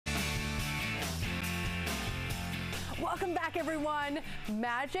Welcome back, everyone.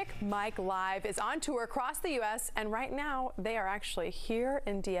 Magic Mike Live is on tour across the U.S., and right now they are actually here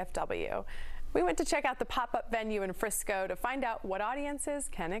in DFW. We went to check out the pop-up venue in Frisco to find out what audiences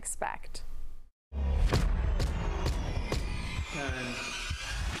can expect. And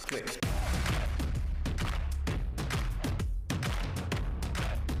switch.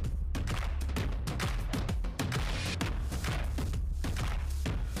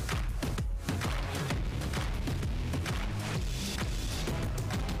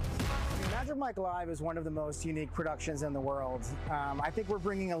 Magic Mike Live is one of the most unique productions in the world. I think we're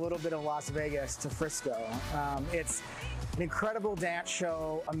bringing a little bit of Las Vegas to Frisco. It's an incredible dance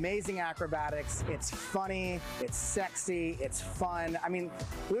show, amazing acrobatics, it's funny, it's sexy, it's fun. I mean,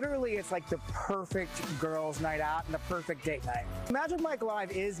 literally it's like the perfect girls' night out and the perfect date night. Magic Mike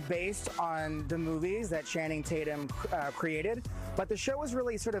Live is based on the movies that Channing Tatum created, but the show is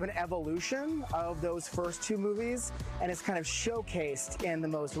really sort of an evolution of those first two movies, and it's kind of showcased in the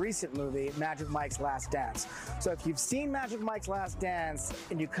most recent movie, Magic Mike's Last Dance. So if you've seen Magic Mike's Last Dance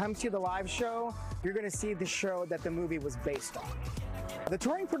and you come to the live show, you're going to see the show that the movie was based on. The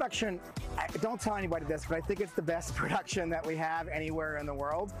touring production, don't tell anybody this, but I think it's the best production that we have anywhere in the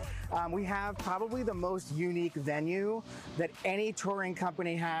world. We have probably the most unique venue that any touring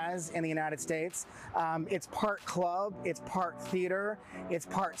company has in the United States. It's part club, it's part theater, it's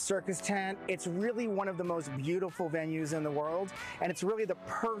part circus tent. It's really one of the most beautiful venues in the world, and it's really the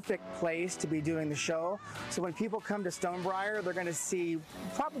perfect place to be doing the show. So when people come to Stonebriar, they're going to see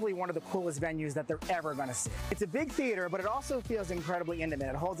probably one of the coolest venues that they're ever going to see. It's a big theater, but it also feels incredibly intimate.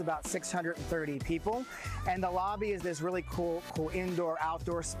 It holds about 630 people, and the lobby is this really cool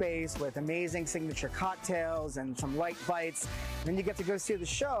indoor-outdoor space with amazing signature cocktails and some light bites. And then you get to go see the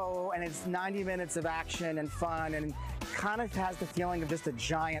show, and it's 90 minutes of action and fun, and kind of has the feeling of just a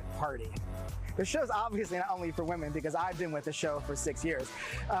giant party. The show's obviously not only for women, because I've been with the show for 6 years.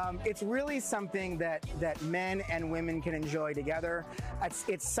 It's really something that men and women can enjoy together.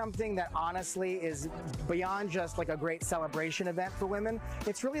 It's something that honestly is beyond just like a great celebration event for women.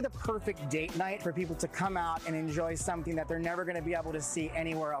 It's really the perfect date night for people to come out and enjoy something that they're never going to be able to see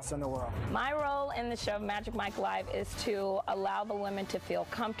anywhere else in the world. My role in the show Magic Mike Live is to allow the women to feel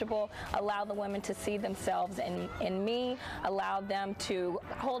comfortable, allow the women to see themselves in me, allow them to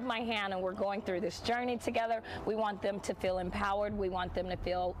hold my hand, and we're going through this journey together. We want them to feel empowered. We want them to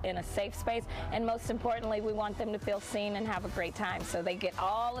feel in a safe space. And most importantly, we want them to feel seen and have a great time. So they get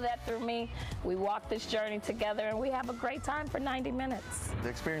all of that through me. We walk this journey together, and we have a great time for 90 minutes. The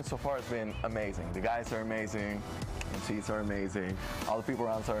experience so far has been amazing. The guys are amazing. MCs are amazing. All the people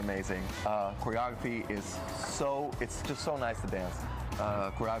around us are amazing. Choreography is it's just so nice to dance.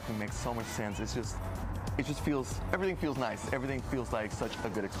 Choreography makes so much sense. Everything feels nice. Everything feels like such a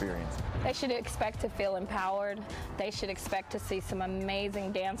good experience. They should expect to feel empowered. They should expect to see some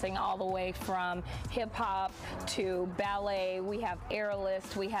amazing dancing all the way from hip hop to ballet. We have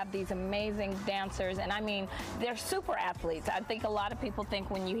aerialists. We have these amazing dancers, and I mean, they're super athletes. I think a lot of people think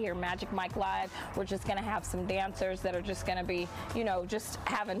when you hear Magic Mike Live, we're just going to have some dancers that are just going to be, you know, just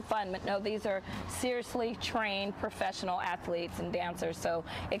having fun. But no, these are seriously trained professional athletes and dancers. So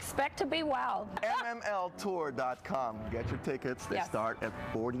expect to be wild. MMLtour.com. Get your tickets. They start at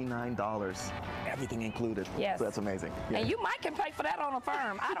 $49. Everything included. Yes. So that's amazing. Yeah. And you might can pay for that on a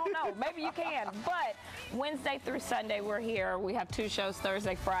firm. I don't know. Maybe you can. But Wednesday through Sunday, we're here. We have 2 shows,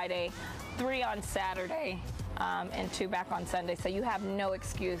 Thursday, Friday, 3 on Saturday, and 2 back on Sunday. So you have no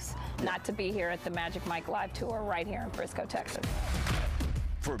excuse not to be here at the Magic Mike Live Tour right here in Frisco, Texas.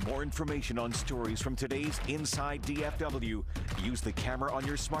 For more information on stories from today's Inside DFW, use the camera on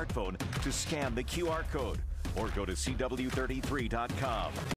your smartphone to scan the QR code or go to CW33.com.